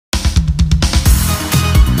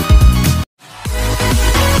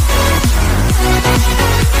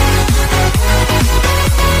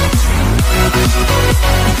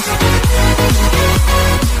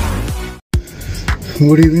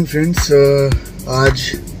Good evening friends. आज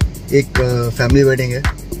एक family wedding है,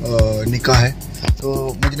 निकाह है। तो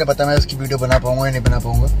मुझे नहीं पता मैं उसकी वीडियो बना पाऊँगा या नहीं बना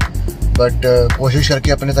पाऊँगा, बट कोशिश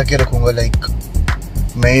करके अपने तक ही रखूँगा। लाइक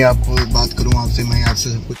मैं ही आपको बात करूँ आपसे, मैं ही आपसे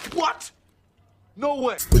सब कुछ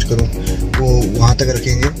करूँ, वो वहाँ तक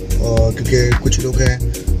रखेंगे। और क्योंकि कुछ लोग हैं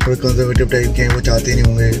थोड़े कंजर्वेटिव टाइप के हैं, वो चाहते नहीं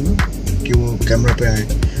होंगे कि वो कैमरा पे आए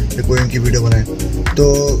या कोई उनकी वीडियो बनाए। तो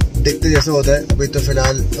देखते जैसा होता है। अभी तो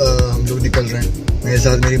फ़िलहाल हम लोग निकल रहे हैं, मेरे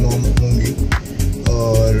साथ मेरी मॉम होंगी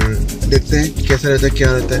और देखते हैं कैसा रहता है,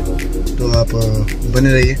 क्या रहता है। तो आप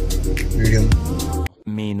बने रहिए वीडियो में।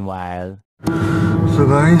 Meanwhile, सो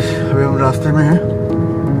गाइस, अभी हम रास्ते में हैं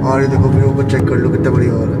और ये देखो व्यू को चेक कर लो, कितना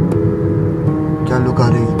बढ़िया हो रहा है, क्या लुक आ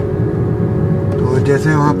रही है। तो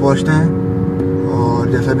जैसे वहाँ पहुँचते हैं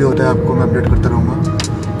और जैसा भी होता है आपको मैं अपडेट करता रहूँगा,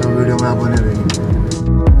 तो वीडियो में आप बने रहिए।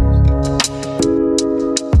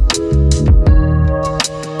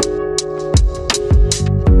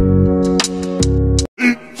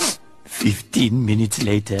 minutes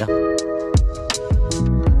later.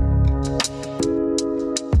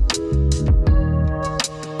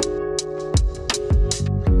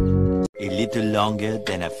 A little longer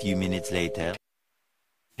than a few minutes later.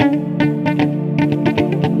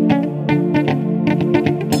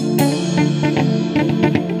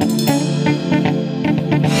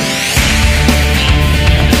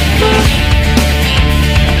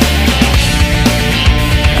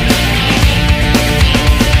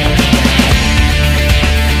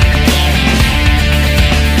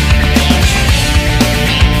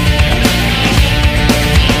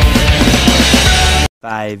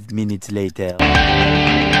 Five minutes later.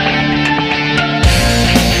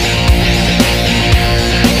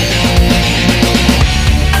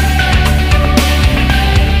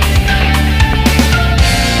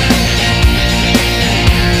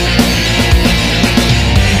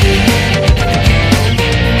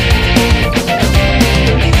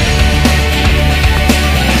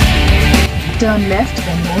 Turn left,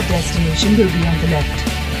 then your destination will be on the left.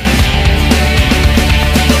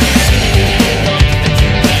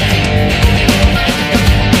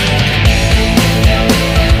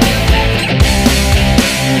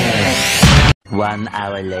 One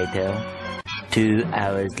hour later, 2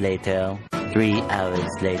 hours later, 3 hours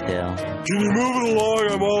later. Can you move it along?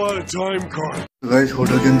 I'm all out of time card. Guys,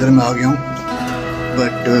 hotel के अंदर मैं आ गया हूँ,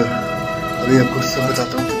 but अभी आपको सब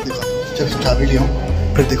बताता हूँ, दिखाता हूँ। जब चाबी लिया हूँ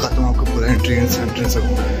फिर दिखाता हूँ आपको पूरा एंट्रेंस सब।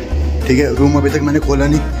 ठीक है, रूम अभी तक मैंने खोला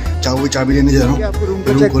नहीं, चाबी लेने जा रहा हूँ। आपको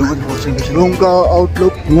रूम का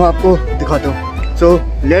आउटलुक मैं आपको दिखाता हूँ। So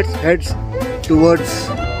let's heads towards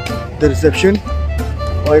the reception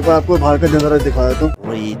और एक बार आपको बाहर का नज़ारा दिखा देता हूँ।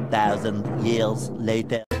 3000 years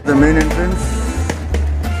later. The main entrance,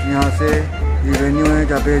 यहाँ से ये वेन्यू है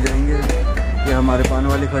जहाँ पे जाएंगे। ये हमारे पान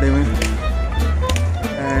वाले खड़े हुए हैं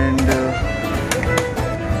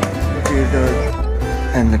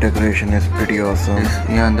and the decoration is pretty awesome.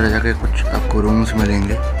 यहाँ अंदर जाके कुछ आपको रूम्स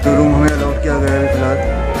मिलेंगे। तो रूम हमें अलाउड किया गया है फिलहाल।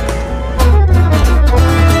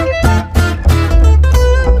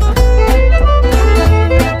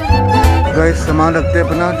 गाइस, सामान रखते हैं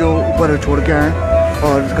अपना जो ऊपर छोड़ के आए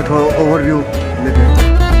और इसका थोड़ा ओवरव्यू लेते हैं।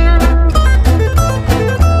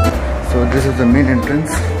 So this is the main entrance.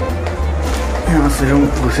 यहाँ से हम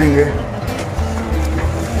घुसेंगे,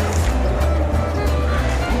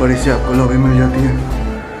 बड़ी सी आपको लॉबी मिल जाती है।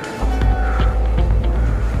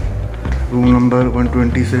 रूम नंबर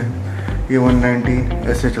 120 से ये 190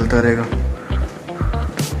 ऐसे चलता रहेगा।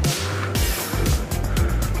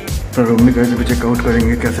 रूम में कैसे भी चेकआउट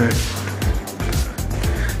करेंगे कैसा है।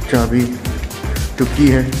 चाबी जो की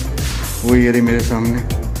है वो ये रही मेरे सामने,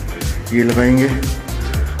 ये लगाएंगे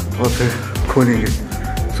और फिर खोलेंगे।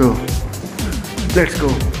 So let's go.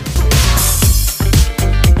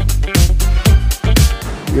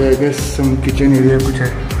 ये I guess some kitchen area कुछ है,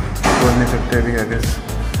 बोल नहीं सकते अभी। I guess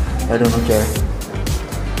I don't know क्या है।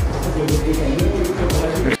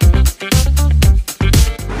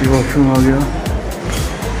 ये वॉशरूम आ गया,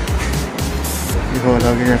 ये हॉल आ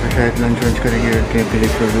गया, यहाँ पे शायद लंच वंच करेंगे। ये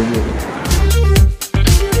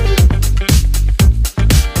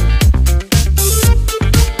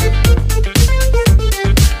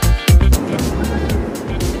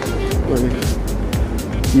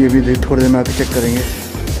भी देख, थोड़ी देर में आके चेक करेंगे।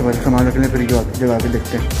 हमारे सामान रखने फिर जगह आके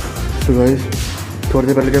देखते हैं। तो गाइस, थोड़ी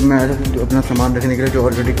देर पहले जब मैं आया था अपना सामान रखने के लिए, जो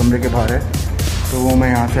ऑलरेडी कमरे के बाहर है, तो वो मैं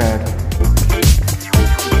यहाँ से आया था।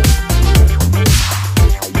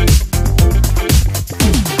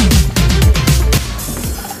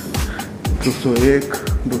 201,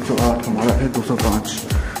 208 हमारा है, 205।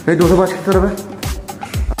 205 किस तरफ है?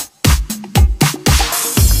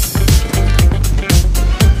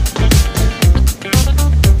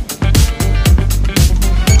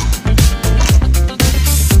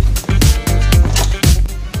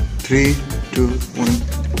 3, 2, 1।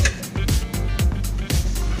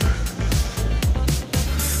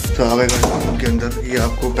 तो आ गए रूम के अंदर। ये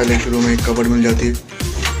आपको पहले शुरू में एक कबर्ड मिल जाती है,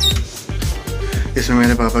 इसमें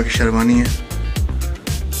मेरे पापा की शेरवानी है,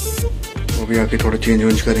 वो भी आके थोड़ा चेंज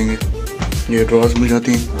वेंज करेंगे। ये ड्रॉर्स मिल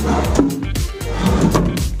जाती हैं।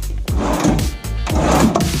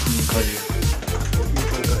 खाली है,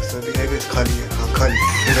 ऊपर का हिस्सा भी है कि खाली है? हाँ खाली।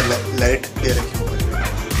 इधर लाइट दे रखी है ऊपर।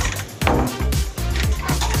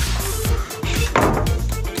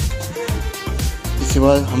 इसके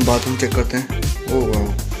बाद हम बाथरूम चेक करते हैं। ओह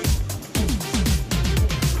वाह,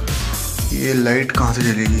 ये लाइट कहाँ से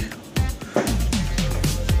जलेगी?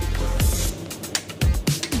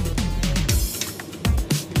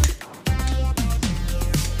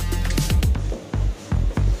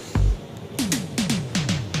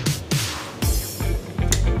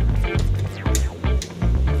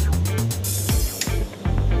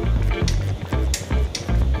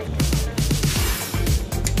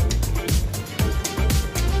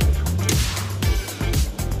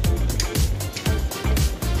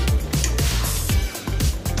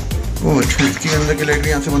 ओह अच्छा, इसके अंदर की लाइट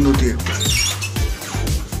यहाँ से बंद होती है।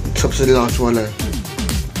 सबसे लास्ट वाला है।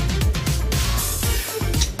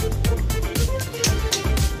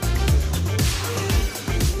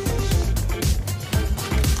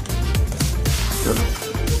 चलो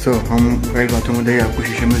सो हम राइट बाथरूम में जाइए, आपको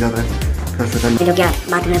शीशे में जाता है। सबसे पहले जो क्या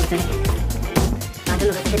बाथरूम में घुसते हैं, बाथरूम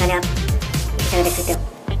में घुसने से पहले आप शीशे देख सकते हो।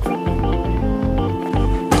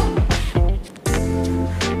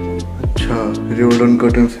 रोल ऑन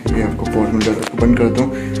कर्टन्स, ये आपको पॉज मिल जाता है। बंद करता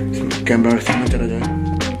हूँ, कैमरा सामने चला जाए।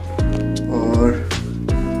 और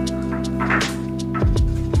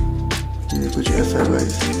ये कुछ ऐसा है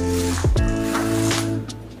गाइस,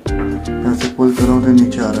 यहाँ से पुल कर रहा हूँ तो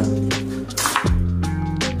नीचे आ रहा है।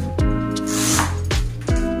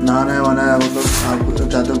 नहा रहे वाना है, मतलब आपको तो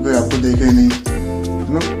चाहते हो कि आपको देखे ही नहीं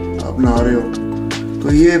ना, आप नहा रहे हो।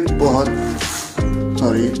 तो ये बहुत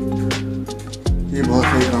सॉरी, ये बहुत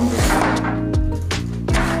सही काम करता है।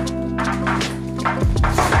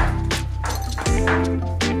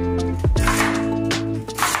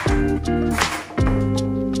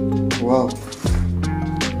 वाह,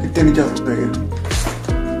 कितने नीचे आ सकता है ये?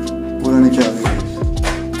 पूरा नीचे आ गया।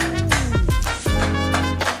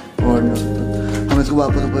 और हम इसको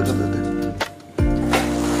वापस ऊपर कर देते हैं।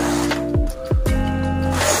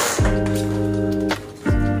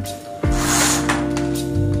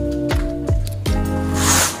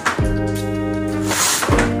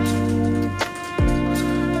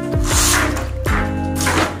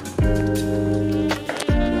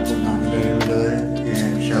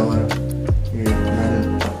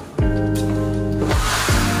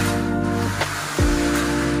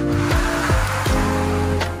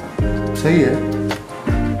 सही है,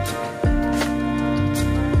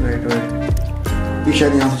 राइट राइट। ये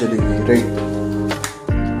शायद यहाँ से चलेगी, राइट।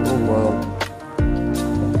 ओह वाह,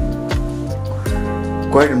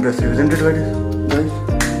 quite impressive, isn't it guys?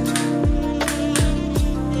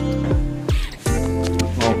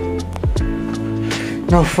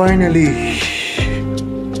 Now finally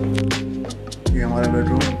ये हमारा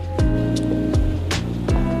बेडरूम।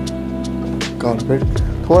 कारपेट,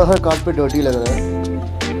 थोड़ा सा कारपेट डर्टी लग रहा है,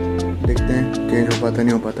 देखते हैं चेंज हो पाता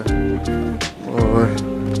नहीं हो पाता। और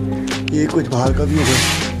ये कुछ बाहर का भी होगा।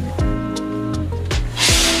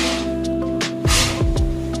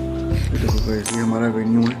 देखो ये हमारा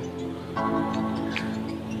वेन्यू है।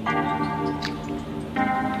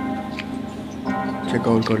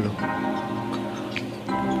 चेकआउट कर लो।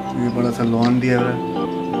 ये बड़ा सा लॉन दिया हुआ है,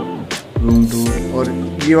 रूम टूर। और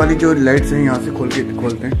ये वाली जो लाइट्स हैं यहाँ से खोलते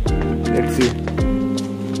हैं। Let's see.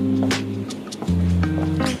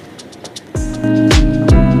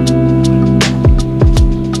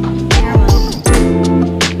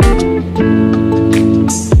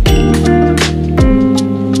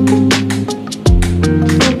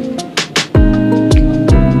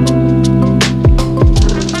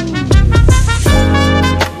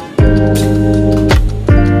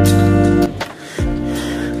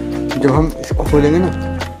 जब हम इसको खोलेंगे ना,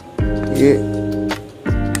 ये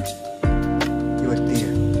बत्ती है,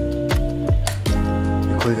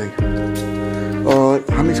 ये खुल जाएगी। और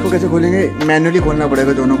हम इसको कैसे खोलेंगे? मैन्युअली खोलना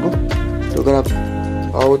पड़ेगा दोनों को। तो अगर आप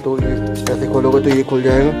आओ तो ये कैसे खोलोगे तो ये खुल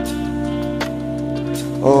जाएगा।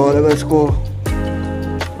 और अगर इसको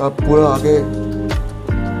आप पूरा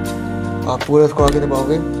इसको आगे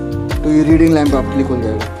दबाओगे तो ये रीडिंग लैंप आपके लिए खुल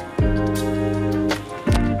जाएगा।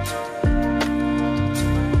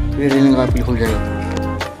 रीडिंग आपके लिए खुल जाएगा।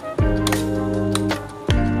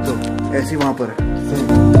 तो ऐसी वहाँ पर है।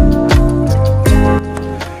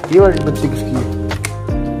 ये वाली बत्ती किसकी है?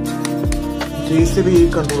 तो इससे भी यही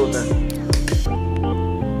कंट्रोल होता है।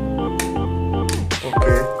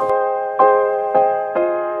 ओके,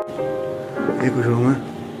 ये कुछ रूम है।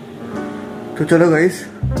 तो चलो गाइस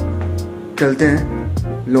चलते हैं,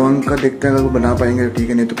 लॉन का देखते हैं, अगर वो बना पाएंगे ठीक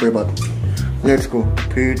है, नहीं तो कोई बात नहीं। लेट्स गो,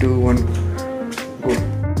 3 2 1 गो।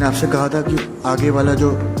 मैंने आपसे कहा था कि आगे वाला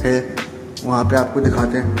जो है वहाँ पे आपको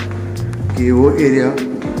दिखाते हैं कि वो एरिया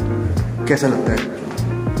कैसा लगता है।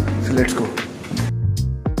 So let's go.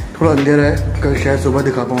 थोड़ा अंधेरा है, कल शायद सुबह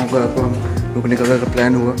दिखा पाऊँगा आपको। हम रुकने का अगर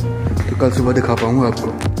प्लान हुआ तो कल सुबह दिखा पाऊँगा आपको।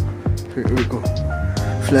 फिर रुको,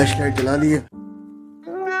 फ्लैश लाइट जला लिए।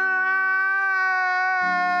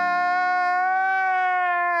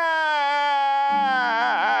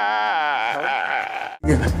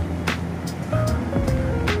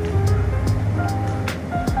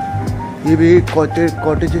 ये भी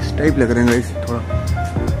कॉटेजेस टाइप लग रहे हैं गाइस, थोड़ा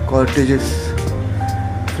cottages.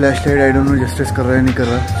 Flash light I don't know justice कर रहा है नहीं कर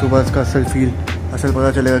रहा। सुबह इसका असल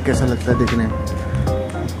पता चलेगा कैसा लगता है देखने में।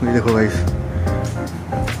 ये देखो गाइस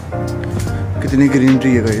कितनी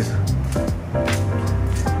ग्रीनरी है गाइस।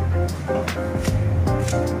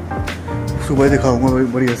 सुबह दिखाऊंगा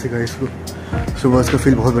बढ़िया से गाइस को, सुबह इसका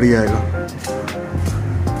फील बहुत बढ़िया आएगा।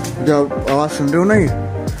 जब आवाज़ सुन रहे हो ना,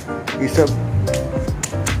 ये सब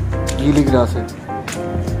गीली ग्रास है।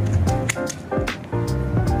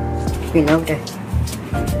 लॉक्ड है,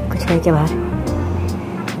 कुछ है क्या बाहर?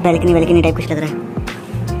 बैल्कनी टाइप कुछ लग रहा है।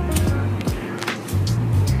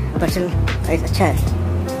 पर्सन अच्छा है।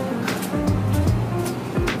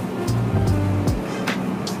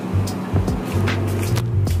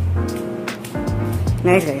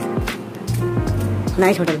 Nice guys,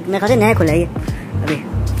 nice hotel. मेरे ख्याल से नया खुला है ये अभी।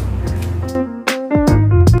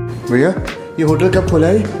 भैया ये होटल कब खुला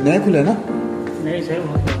है? नया खुला है ना? नहीं सर,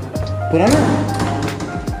 बहुत पुराना?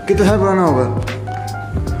 कितने साल पुराना होगा?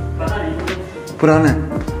 पुराना है।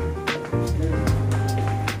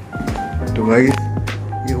 तो भाई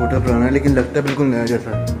ये होटल पुराना है लेकिन लगता है बिल्कुल नया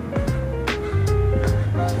जैसा।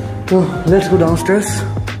 तो लेट्स गो डाउनस्टेयर्स,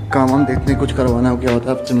 काम हम देखते हैं, कुछ करवाना हो क्या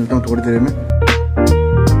होता है। आपसे मिलता हूँ थोड़ी देर में।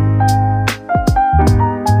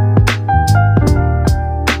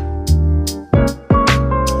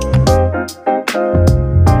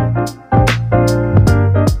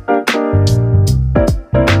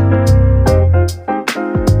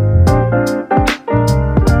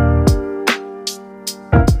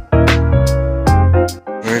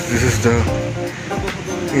 This is the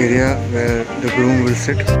area where the groom will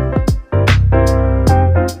sit.